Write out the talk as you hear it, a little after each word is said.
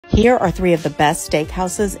Here are 3 of the best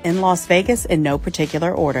steakhouses in Las Vegas in no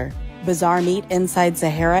particular order. Bazaar Meat inside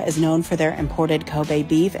Sahara is known for their imported Kobe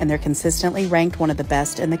beef, and they're consistently ranked one of the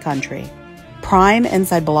best in the country. Prime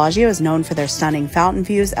inside Bellagio is known for their stunning fountain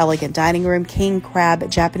views, elegant dining room, king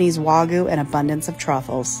crab, Japanese wagyu, and abundance of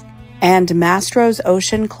truffles. And Mastro's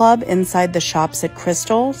Ocean Club inside the shops at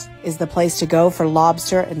Crystals is the place to go for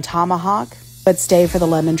lobster and tomahawk, but stay for the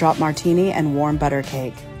lemon drop martini and warm butter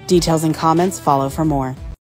cake. Details and comments follow for more.